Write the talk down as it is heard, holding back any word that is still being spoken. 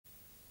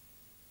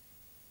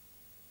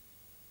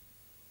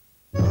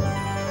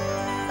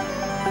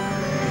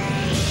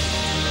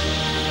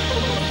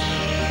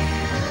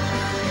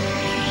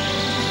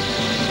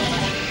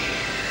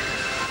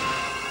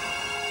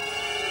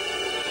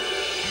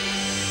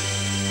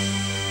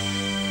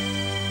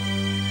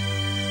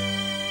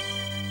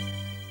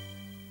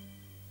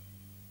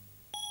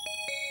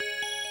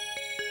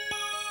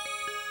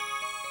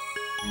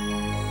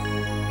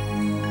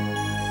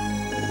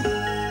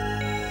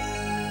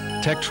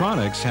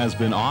Tektronix has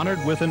been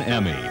honored with an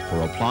Emmy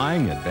for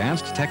applying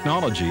advanced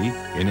technology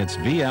in its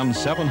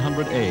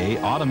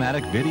VM700A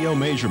automatic video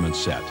measurement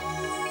set.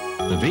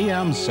 The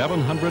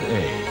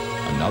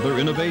VM700A, another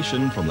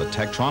innovation from the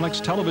Tektronix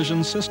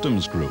Television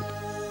Systems Group.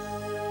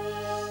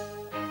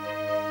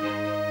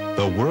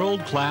 The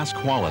world-class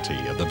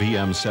quality of the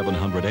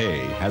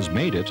VM700A has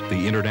made it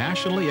the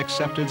internationally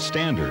accepted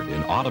standard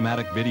in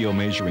automatic video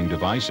measuring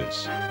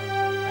devices.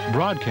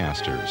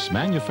 Broadcasters,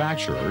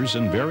 manufacturers,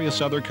 and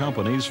various other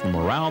companies from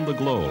around the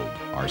globe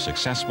are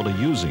successfully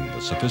using the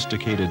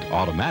sophisticated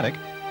automatic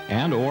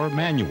and/or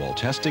manual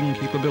testing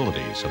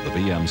capabilities of the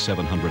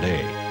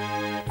VM700A.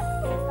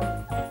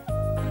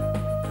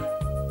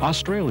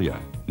 Australia,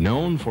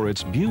 known for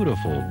its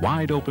beautiful,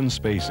 wide-open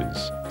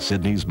spaces,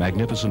 Sydney's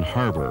magnificent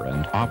harbour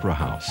and opera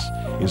house,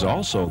 is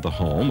also the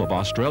home of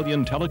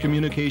Australian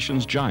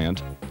telecommunications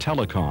giant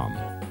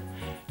Telecom.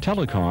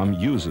 Telecom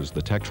uses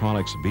the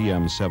Tektronix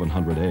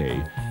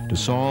VM700A to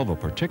solve a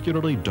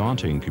particularly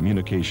daunting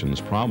communications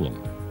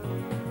problem.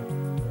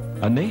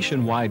 A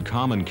nationwide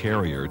common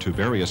carrier to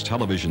various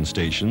television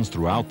stations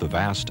throughout the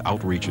vast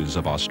outreaches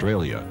of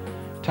Australia,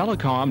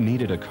 Telecom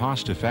needed a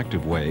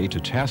cost-effective way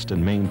to test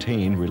and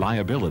maintain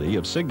reliability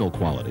of signal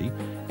quality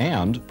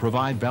and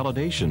provide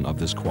validation of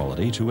this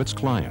quality to its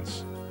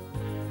clients.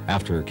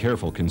 After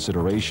careful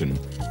consideration,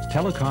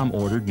 Telecom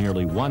ordered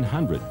nearly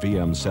 100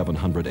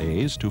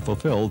 VM700As to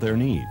fulfill their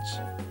needs.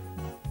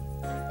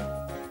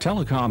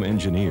 Telecom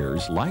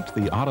engineers liked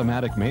the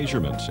automatic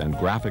measurement and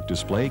graphic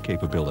display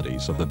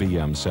capabilities of the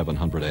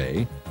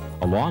VM700A,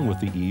 along with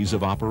the ease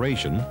of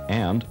operation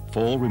and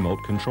full remote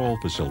control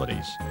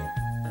facilities.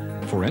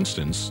 For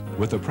instance,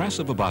 with the press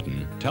of a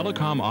button,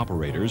 Telecom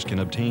operators can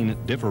obtain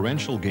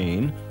differential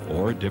gain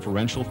or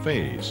differential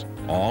phase,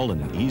 all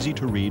in an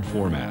easy-to-read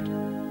format.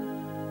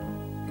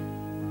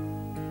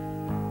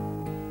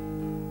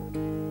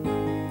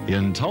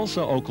 In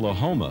Tulsa,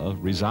 Oklahoma,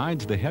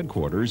 resides the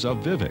headquarters of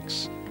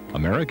Vivix,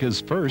 America's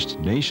first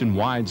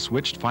nationwide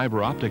switched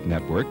fiber optic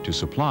network to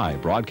supply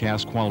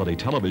broadcast quality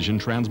television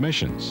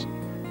transmissions.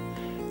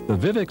 The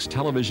Vivix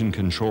Television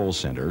Control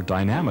Center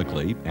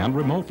dynamically and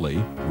remotely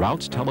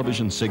routes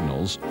television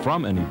signals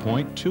from any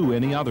point to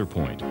any other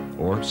point,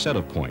 or set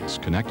of points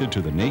connected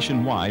to the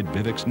nationwide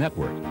Vivix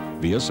network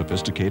via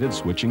sophisticated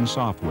switching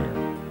software.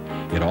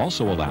 It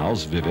also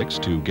allows Vivix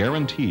to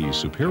guarantee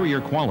superior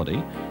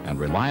quality and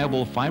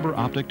reliable fiber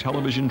optic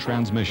television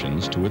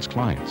transmissions to its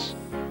clients.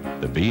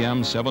 The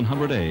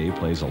VM700A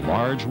plays a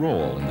large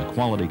role in the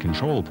quality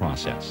control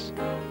process.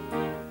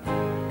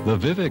 The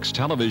Vivix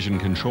Television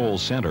Control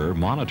Center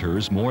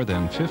monitors more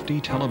than 50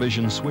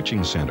 television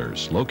switching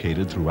centers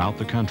located throughout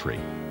the country.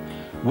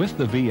 With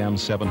the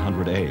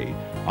VM700A,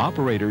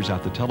 operators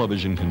at the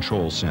Television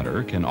Control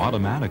Center can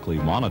automatically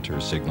monitor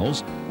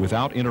signals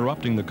without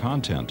interrupting the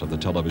content of the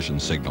television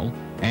signal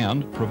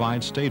and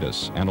provide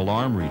status and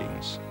alarm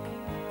readings.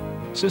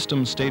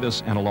 System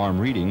status and alarm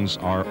readings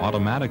are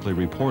automatically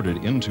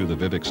reported into the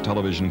Vivix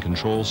Television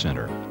Control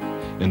Center.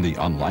 In the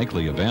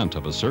unlikely event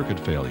of a circuit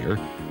failure,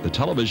 the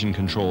Television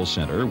Control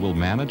Center will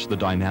manage the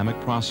dynamic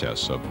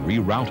process of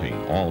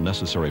rerouting all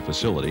necessary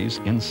facilities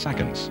in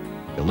seconds,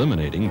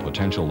 eliminating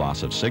potential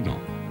loss of signal.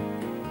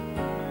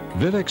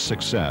 Vivix's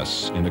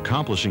success in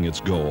accomplishing its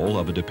goal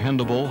of a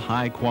dependable,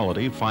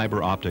 high-quality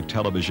fiber optic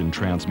television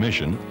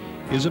transmission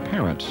is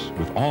apparent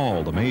with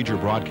all the major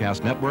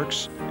broadcast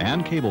networks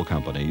and cable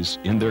companies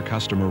in their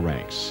customer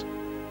ranks.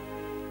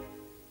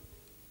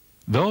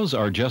 Those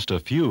are just a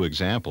few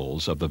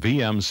examples of the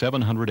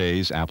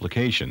VM700A's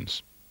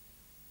applications.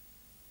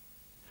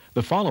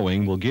 The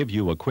following will give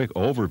you a quick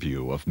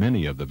overview of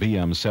many of the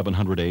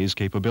VM700A's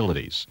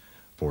capabilities.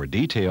 For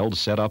detailed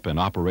setup and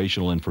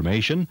operational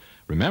information,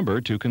 remember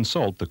to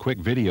consult the quick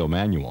video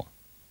manual.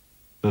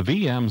 The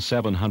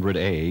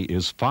VM700A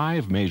is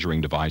 5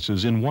 measuring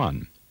devices in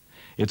one.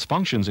 Its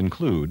functions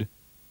include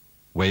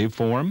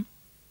waveform,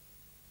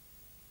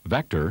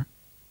 vector,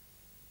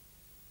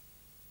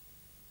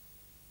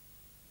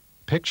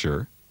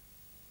 picture,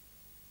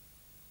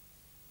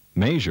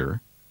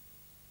 measure,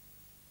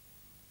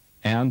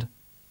 and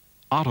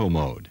auto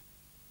mode.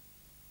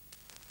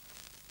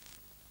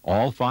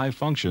 All 5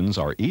 functions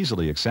are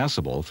easily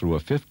accessible through a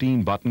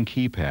 15-button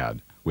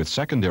keypad with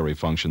secondary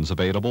functions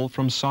available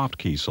from soft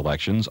key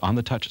selections on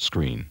the touch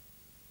screen.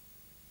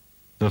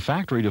 The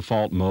factory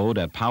default mode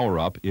at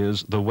power-up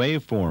is the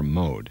waveform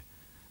mode.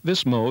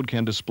 This mode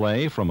can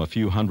display from a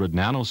few hundred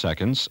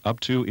nanoseconds up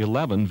to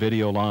 11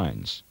 video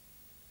lines.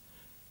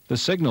 The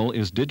signal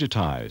is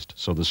digitized,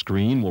 so the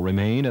screen will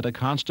remain at a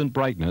constant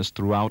brightness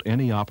throughout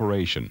any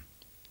operation.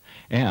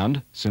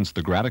 And, since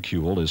the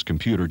graticule is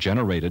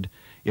computer-generated,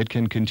 it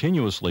can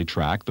continuously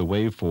track the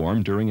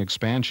waveform during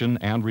expansion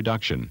and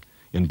reduction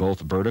in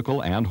both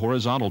vertical and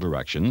horizontal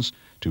directions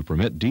to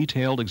permit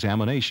detailed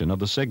examination of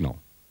the signal.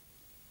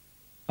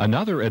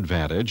 Another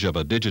advantage of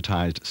a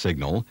digitized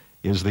signal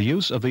is the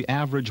use of the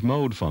average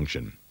mode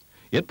function.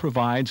 It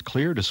provides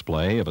clear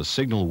display of a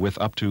signal with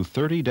up to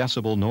 30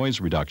 decibel noise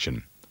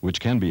reduction, which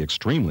can be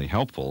extremely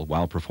helpful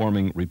while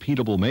performing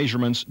repeatable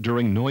measurements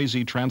during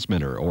noisy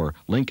transmitter or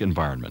link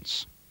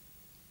environments.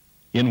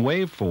 In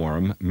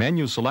waveform,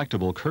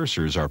 menu-selectable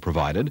cursors are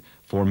provided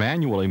for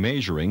manually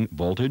measuring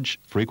voltage,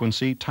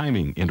 frequency,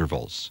 timing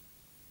intervals.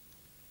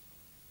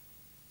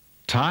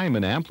 Time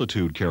and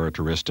amplitude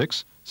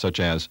characteristics,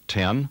 such as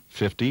 10,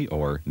 50,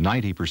 or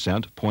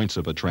 90% points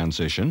of a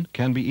transition,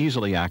 can be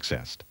easily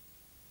accessed.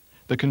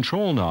 The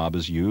control knob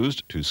is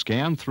used to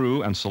scan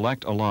through and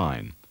select a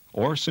line,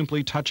 or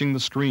simply touching the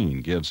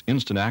screen gives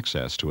instant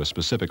access to a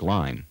specific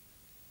line.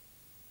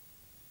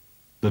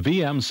 The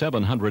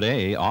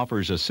VM700A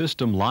offers a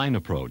system line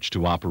approach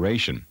to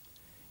operation.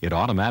 It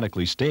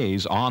automatically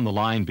stays on the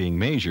line being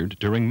measured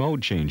during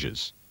mode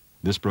changes.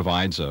 This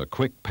provides a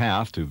quick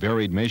path to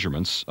varied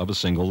measurements of a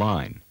single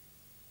line.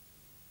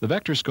 The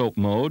vectorscope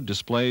mode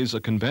displays a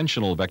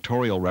conventional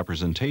vectorial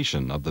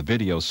representation of the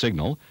video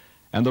signal,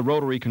 and the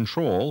rotary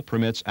control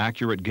permits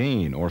accurate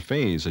gain or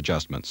phase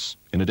adjustments,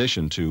 in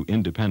addition to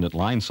independent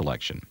line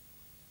selection.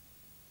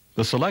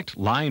 The Select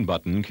Line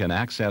button can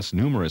access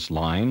numerous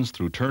lines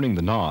through turning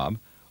the knob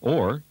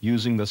or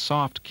using the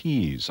soft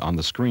keys on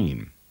the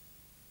screen.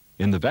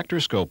 In the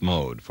vectorscope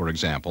mode, for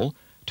example,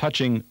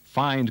 touching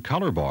Find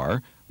Color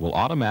Bar will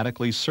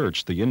automatically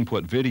search the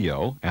input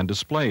video and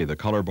display the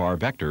color bar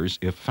vectors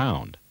if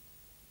found.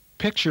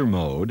 Picture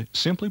mode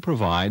simply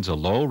provides a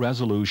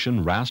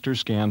low-resolution raster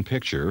scan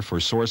picture for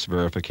source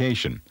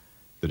verification.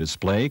 The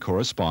display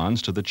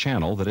corresponds to the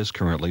channel that is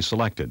currently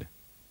selected.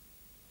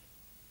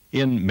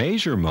 In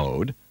measure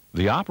mode,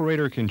 the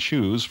operator can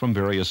choose from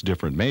various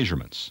different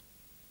measurements.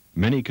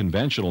 Many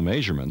conventional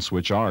measurements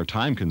which are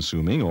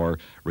time-consuming or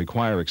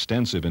require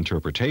extensive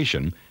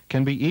interpretation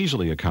can be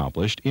easily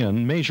accomplished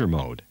in measure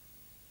mode.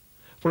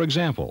 For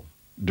example,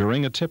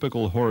 during a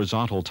typical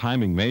horizontal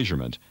timing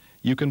measurement,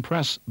 you can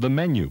press the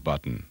Menu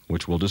button,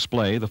 which will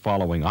display the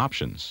following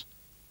options.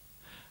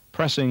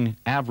 Pressing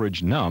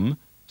Average Num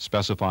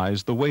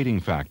specifies the weighting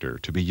factor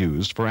to be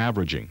used for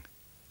averaging.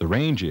 The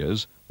range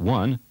is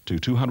 1 to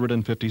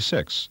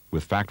 256,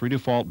 with factory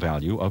default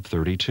value of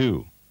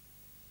 32.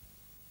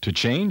 To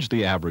change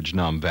the average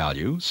num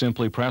value,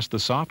 simply press the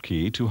soft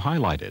key to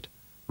highlight it.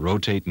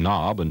 Rotate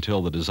knob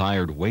until the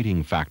desired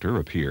weighting factor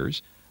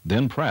appears,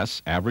 then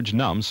press average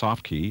num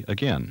soft key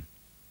again.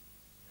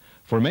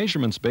 For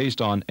measurements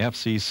based on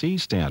FCC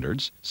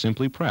standards,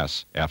 simply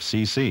press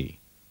FCC.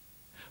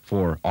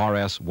 For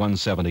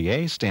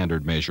RS-170A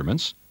standard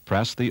measurements,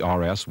 press the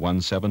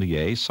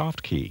RS-170A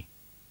soft key.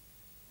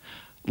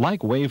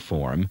 Like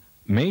waveform,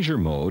 measure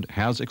mode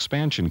has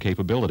expansion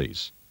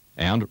capabilities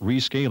and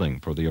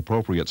rescaling for the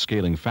appropriate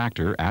scaling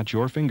factor at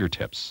your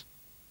fingertips.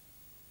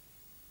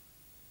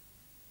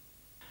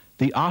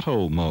 The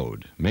auto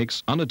mode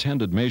makes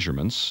unattended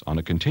measurements on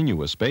a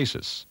continuous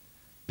basis.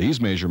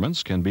 These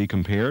measurements can be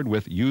compared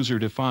with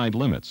user-defined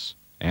limits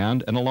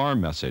and an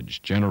alarm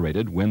message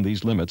generated when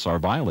these limits are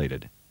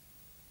violated.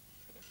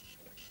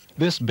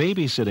 This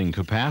babysitting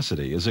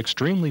capacity is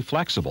extremely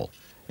flexible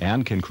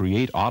and can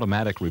create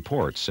automatic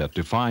reports at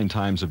defined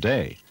times of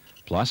day,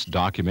 plus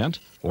document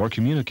or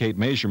communicate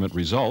measurement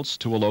results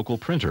to a local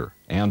printer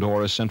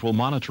and/or a central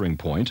monitoring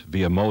point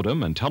via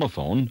modem and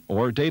telephone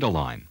or data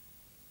line.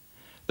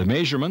 The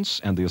measurements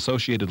and the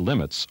associated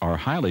limits are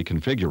highly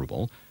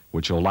configurable,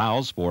 which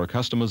allows for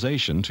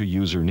customization to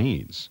user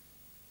needs.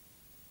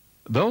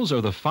 Those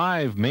are the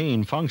 5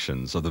 main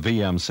functions of the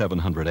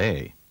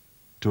VM700A.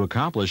 To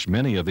accomplish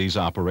many of these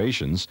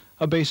operations,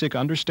 a basic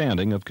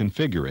understanding of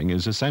configuring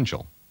is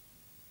essential.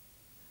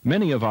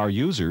 Many of our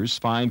users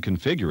find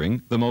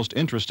configuring the most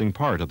interesting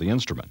part of the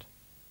instrument.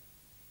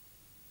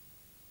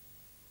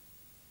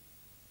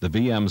 The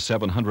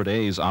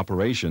VM700A's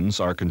operations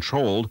are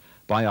controlled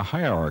by a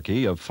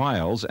hierarchy of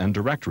files and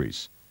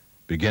directories,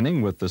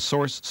 beginning with the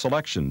source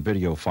selection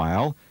video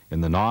file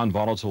in the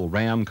non-volatile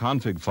RAM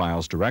config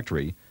files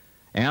directory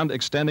and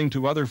extending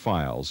to other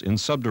files in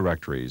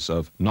subdirectories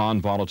of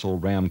non-volatile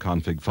RAM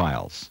config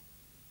files.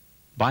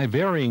 By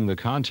varying the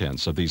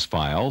contents of these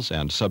files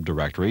and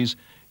subdirectories,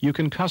 you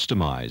can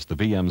customize the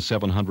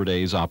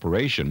VM700A's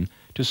operation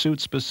to suit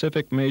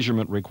specific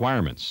measurement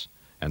requirements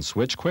and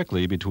switch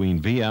quickly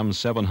between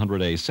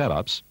VM700A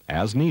setups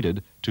as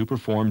needed to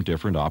perform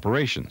different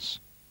operations.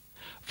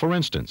 For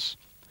instance,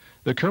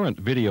 the current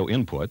video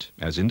input,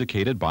 as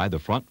indicated by the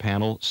front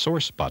panel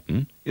Source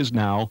button, is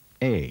now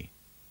A.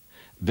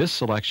 This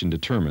selection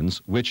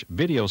determines which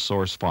video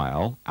source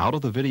file out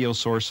of the video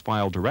source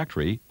file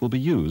directory will be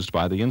used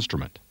by the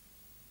instrument.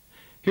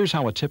 Here's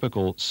how a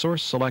typical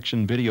source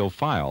selection video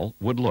file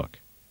would look.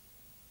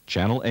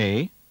 Channel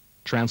A,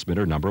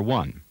 transmitter number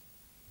 1.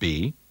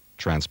 B,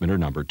 transmitter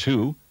number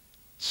 2.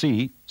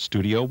 C,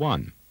 Studio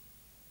 1.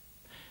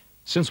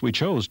 Since we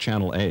chose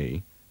channel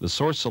A, the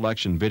source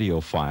selection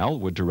video file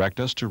would direct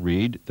us to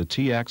read the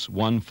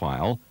TX1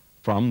 file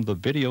from the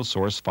video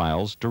source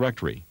files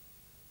directory.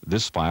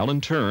 This file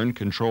in turn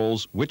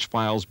controls which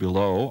files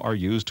below are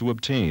used to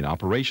obtain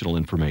operational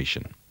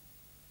information.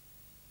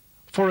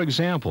 For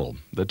example,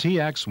 the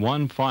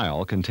TX1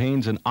 file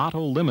contains an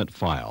auto limit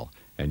file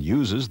and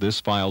uses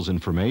this file's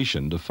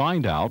information to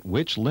find out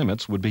which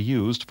limits would be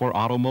used for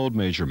auto mode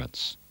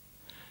measurements.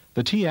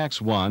 The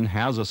TX1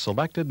 has a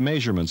selected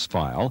measurements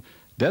file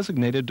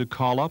designated to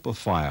call up a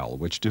file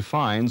which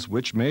defines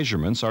which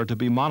measurements are to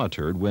be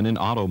monitored when in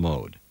auto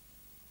mode.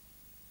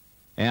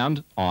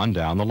 And on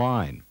down the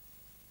line.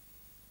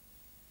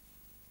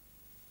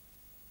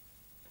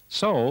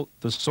 So,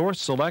 the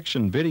source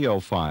selection video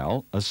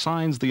file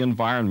assigns the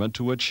environment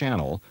to a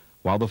channel,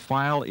 while the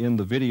file in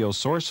the video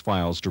source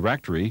files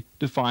directory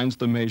defines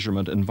the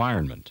measurement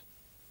environment.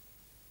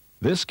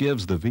 This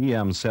gives the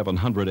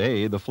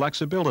VM700A the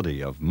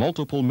flexibility of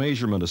multiple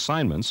measurement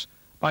assignments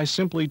by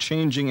simply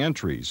changing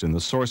entries in the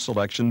source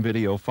selection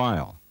video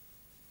file.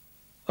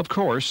 Of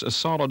course, a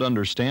solid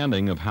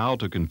understanding of how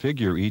to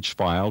configure each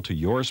file to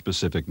your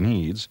specific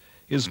needs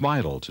is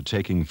vital to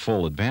taking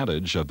full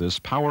advantage of this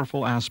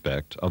powerful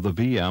aspect of the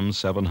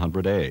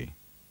VM700A.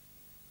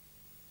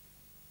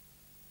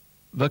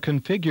 The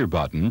Configure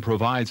button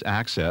provides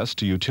access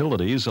to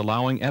utilities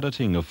allowing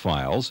editing of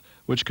files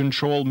which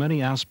control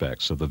many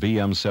aspects of the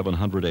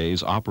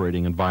VM700A's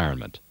operating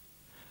environment.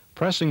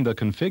 Pressing the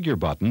Configure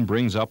button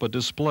brings up a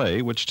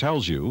display which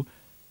tells you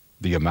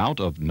the amount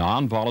of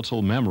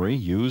non-volatile memory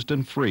used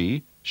and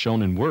free,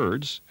 shown in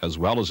words as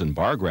well as in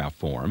bar graph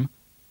form,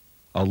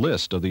 a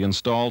list of the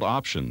installed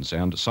options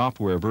and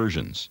software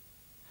versions,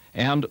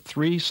 and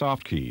 3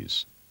 soft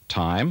keys: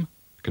 Time,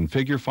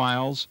 Configure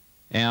Files,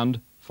 and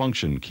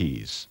Function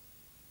keys.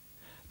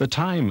 The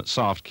Time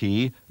soft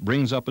key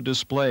brings up a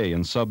display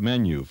and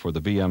submenu for the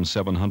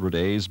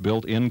VM700A's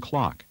built-in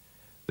clock.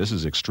 This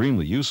is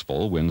extremely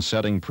useful when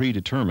setting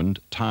predetermined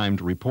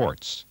timed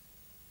reports.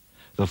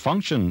 The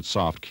Function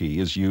soft key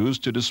is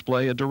used to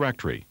display a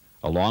directory,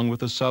 along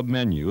with a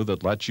submenu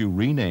that lets you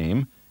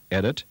rename,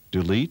 edit,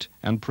 delete,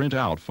 and print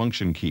out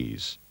function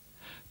keys.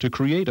 To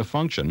create a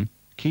function,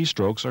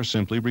 keystrokes are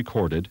simply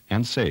recorded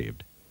and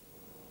saved.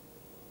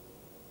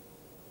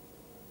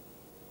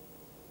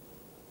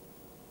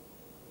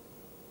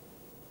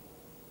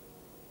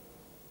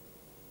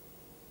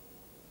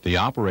 The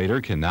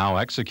operator can now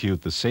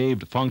execute the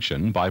saved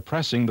function by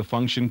pressing the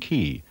function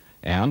key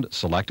and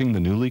selecting the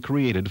newly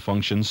created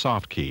function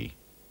soft key.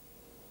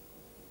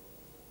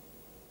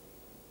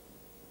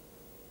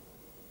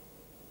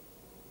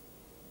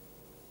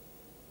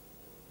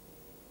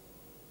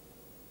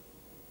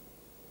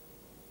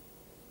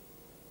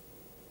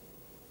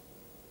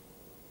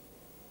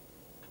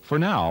 For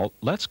now,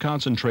 let's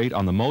concentrate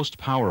on the most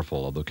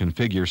powerful of the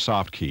Configure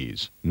soft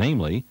keys,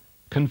 namely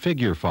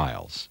Configure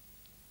Files.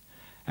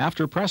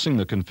 After pressing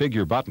the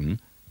Configure button,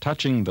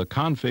 touching the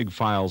Config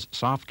Files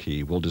soft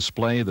key will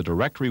display the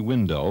directory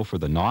window for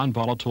the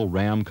non-volatile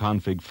RAM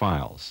config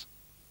files.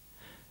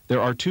 There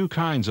are 2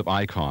 kinds of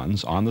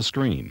icons on the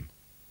screen: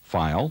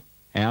 File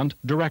and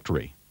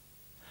Directory.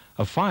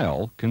 A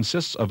file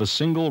consists of a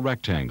single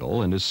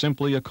rectangle and is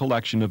simply a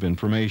collection of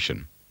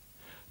information.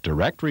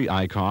 Directory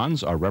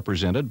icons are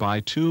represented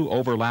by 2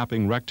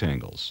 overlapping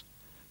rectangles.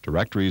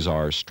 Directories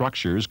are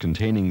structures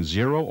containing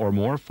 0 or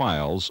more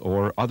files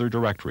or other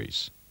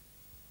directories.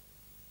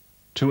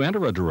 To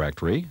enter a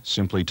directory,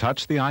 simply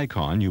touch the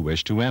icon you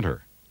wish to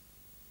enter.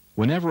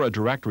 Whenever a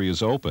directory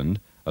is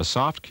opened, a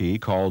soft key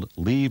called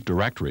Leave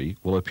Directory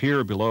will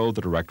appear below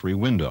the directory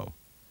window.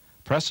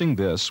 Pressing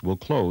this will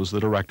close the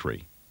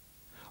directory.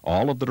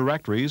 All of the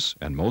directories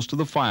and most of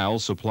the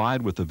files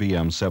supplied with the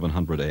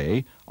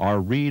VM700A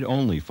are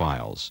read-only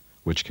files,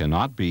 which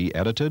cannot be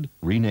edited,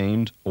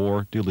 renamed,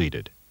 or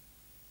deleted.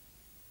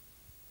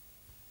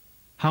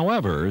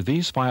 However,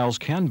 these files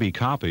can be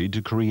copied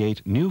to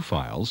create new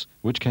files,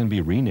 which can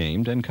be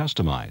renamed and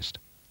customized.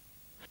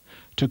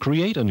 To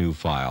create a new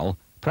file,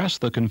 press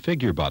the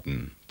Configure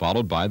button,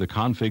 followed by the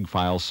Config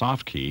File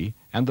soft key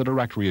and the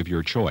directory of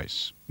your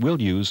choice.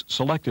 We'll use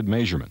selected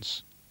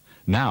measurements.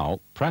 Now,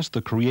 press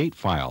the Create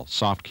File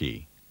soft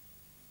key.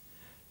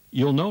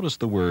 You'll notice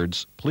the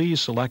words, "Please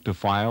select a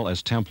file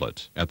as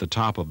template" at the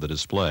top of the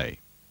display.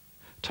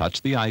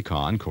 Touch the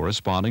icon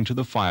corresponding to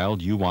the file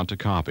you want to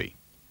copy.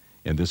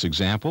 In this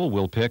example,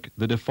 we'll pick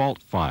the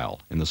default file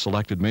in the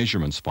Selected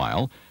Measurements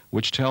file,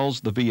 which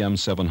tells the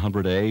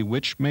VM700A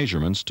which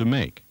measurements to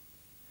make.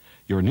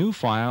 Your new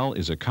file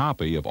is a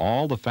copy of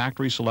all the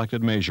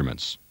factory-selected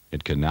measurements.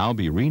 It can now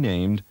be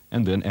renamed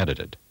and then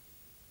edited.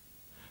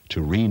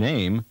 To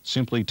rename,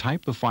 simply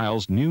type the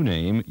file's new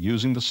name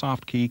using the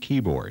soft key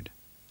keyboard.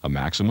 A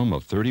maximum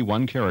of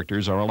 31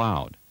 characters are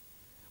allowed.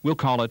 We'll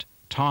call it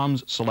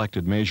Tom's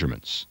Selected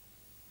Measurements.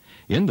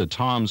 In the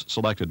Tom's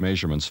Selected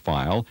Measurements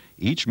file,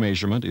 each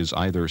measurement is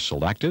either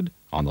selected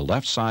on the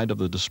left side of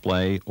the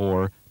display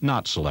or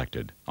not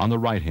selected on the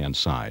right-hand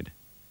side.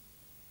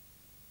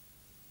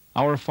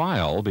 Our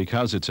file,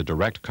 because it's a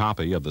direct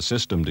copy of the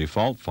system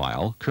default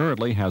file,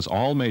 currently has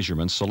all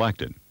measurements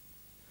selected.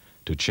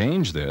 To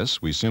change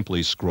this, we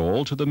simply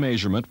scroll to the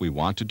measurement we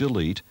want to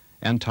delete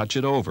and touch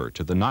it over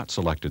to the not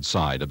selected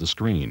side of the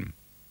screen.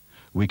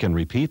 We can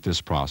repeat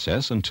this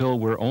process until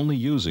we're only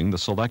using the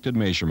selected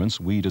measurements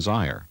we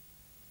desire.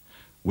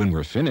 When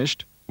we're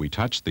finished, we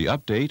touch the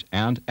Update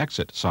and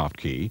Exit soft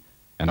key,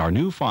 and our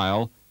new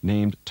file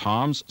named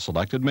Tom's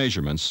Selected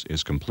Measurements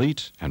is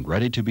complete and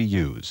ready to be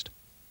used.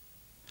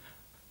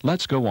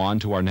 Let's go on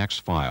to our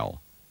next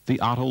file, the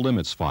Auto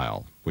Limits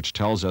file, which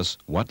tells us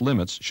what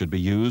limits should be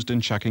used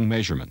in checking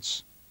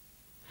measurements.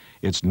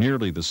 It's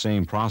nearly the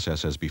same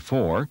process as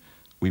before.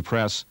 We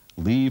press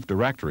Leave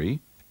Directory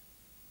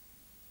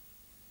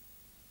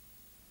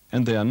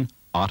and then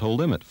Auto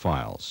Limit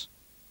Files.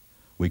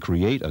 We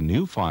create a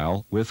new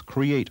file with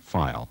Create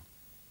File.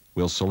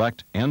 We'll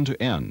select End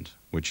to End,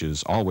 which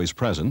is always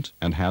present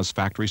and has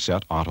factory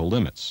set auto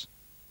limits.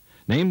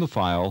 Name the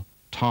file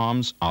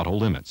Tom's Auto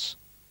Limits.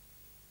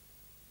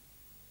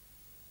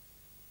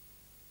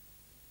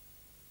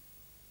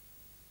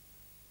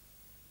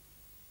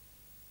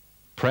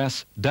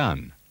 Press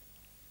Done.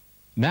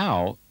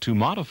 Now, to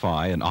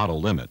modify an auto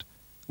limit,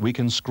 we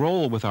can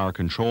scroll with our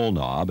control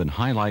knob and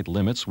highlight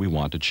limits we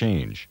want to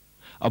change.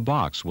 A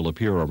box will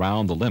appear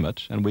around the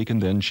limit and we can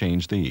then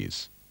change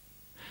these.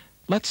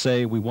 Let's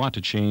say we want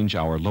to change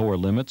our lower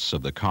limits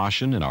of the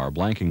caution in our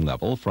blanking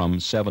level from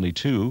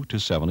 72 to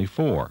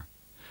 74.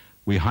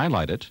 We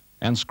highlight it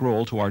and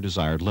scroll to our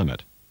desired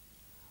limit.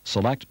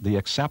 Select the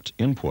Accept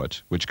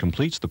input, which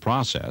completes the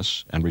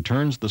process and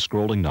returns the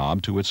scrolling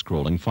knob to its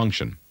scrolling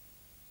function.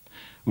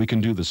 We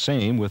can do the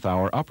same with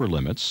our upper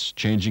limits,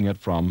 changing it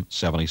from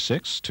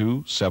 76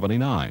 to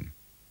 79.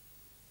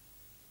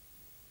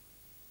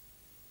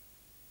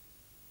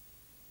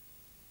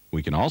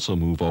 We can also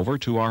move over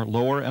to our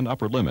lower and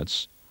upper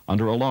limits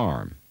under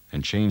Alarm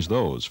and change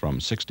those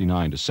from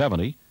 69 to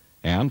 70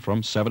 and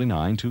from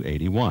 79 to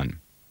 81.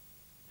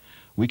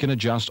 We can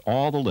adjust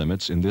all the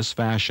limits in this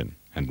fashion,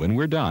 and when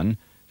we're done,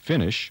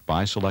 finish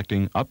by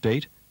selecting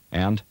Update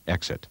and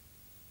Exit.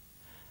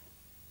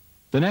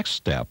 The next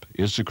step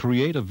is to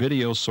create a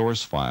video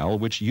source file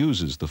which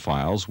uses the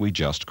files we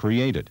just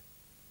created.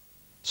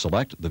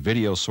 Select the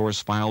video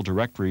source file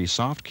directory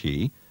soft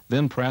key,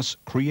 then press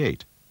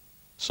Create.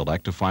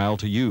 Select a file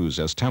to use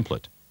as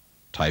template.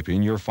 Type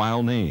in your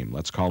file name.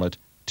 Let's call it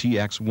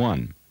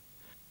TX1.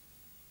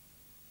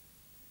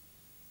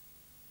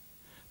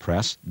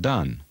 Press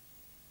Done.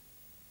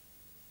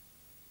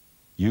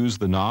 Use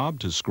the knob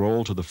to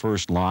scroll to the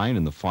first line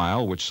in the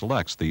file which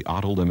selects the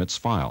Auto Limits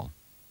file.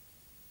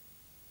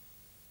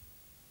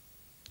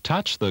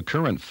 Touch the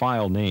current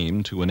file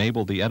name to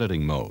enable the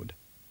editing mode.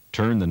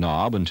 Turn the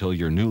knob until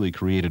your newly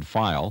created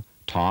file,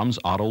 Tom's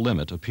Auto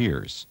Limit,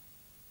 appears.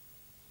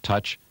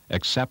 Touch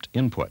Accept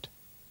Input.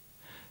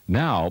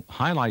 Now,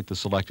 highlight the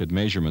selected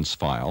measurements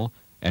file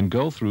and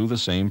go through the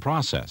same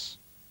process.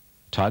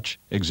 Touch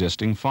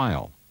Existing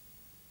File.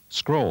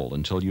 Scroll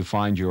until you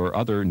find your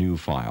other new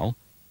file.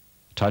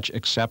 Touch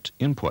Accept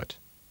Input.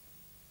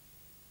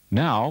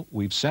 Now,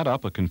 we've set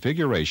up a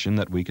configuration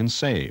that we can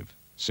save.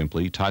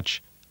 Simply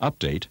touch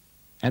Update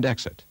and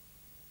Exit.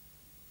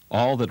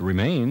 All that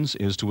remains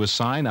is to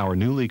assign our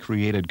newly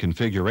created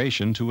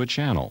configuration to a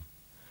channel.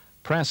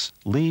 Press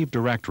Leave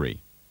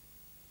Directory.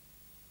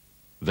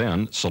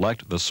 Then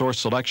select the source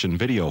selection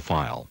video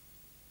file.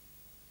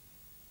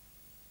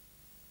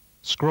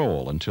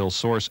 Scroll until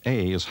source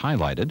A is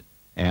highlighted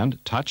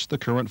and touch the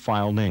current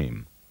file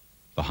name.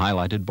 The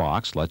highlighted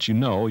box lets you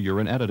know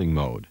you're in editing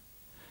mode.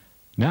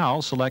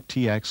 Now select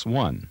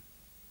TX1.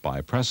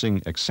 By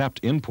pressing Accept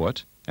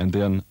Input and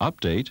then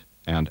Update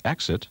and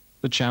Exit,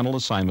 the channel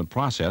assignment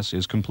process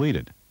is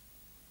completed.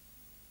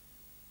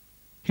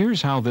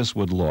 Here's how this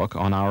would look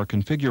on our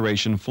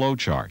configuration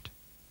flowchart.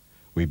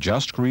 We've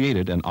just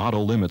created an Auto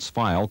Limits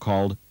file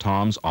called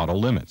Tom's Auto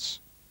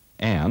Limits,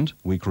 and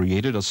we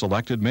created a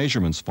Selected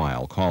Measurements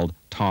file called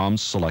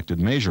Tom's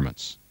Selected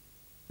Measurements.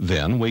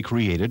 Then we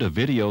created a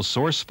video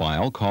source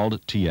file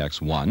called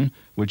TX1,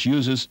 which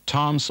uses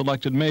Tom's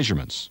Selected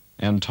Measurements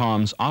and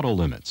Tom's Auto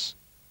Limits.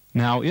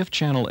 Now, if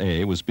Channel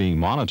A was being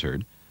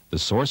monitored, the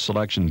source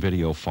selection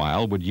video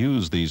file would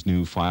use these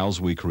new files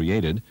we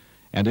created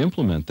and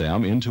implement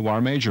them into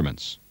our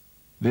measurements.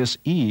 This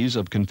ease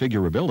of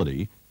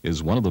configurability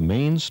is one of the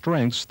main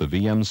strengths the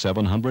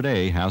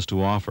VM700A has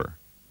to offer.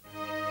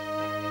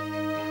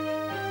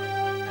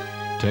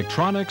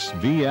 Tektronix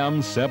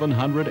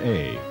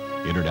VM700A,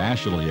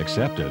 internationally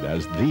accepted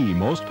as the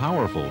most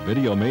powerful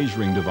video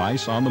measuring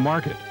device on the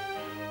market.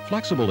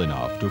 Flexible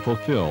enough to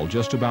fulfill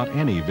just about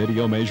any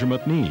video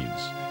measurement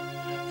needs.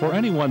 For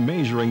anyone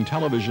measuring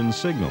television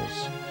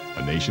signals,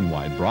 a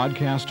nationwide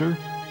broadcaster,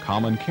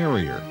 common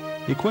carrier,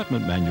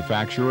 equipment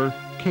manufacturer,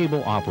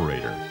 cable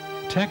operator,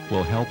 Tech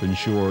will help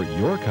ensure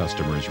your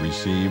customers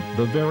receive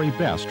the very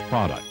best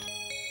product.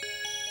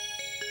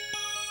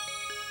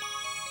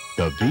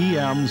 The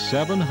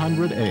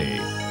VM700A,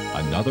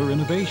 another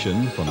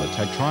innovation from the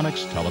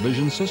Tektronix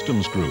Television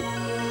Systems Group.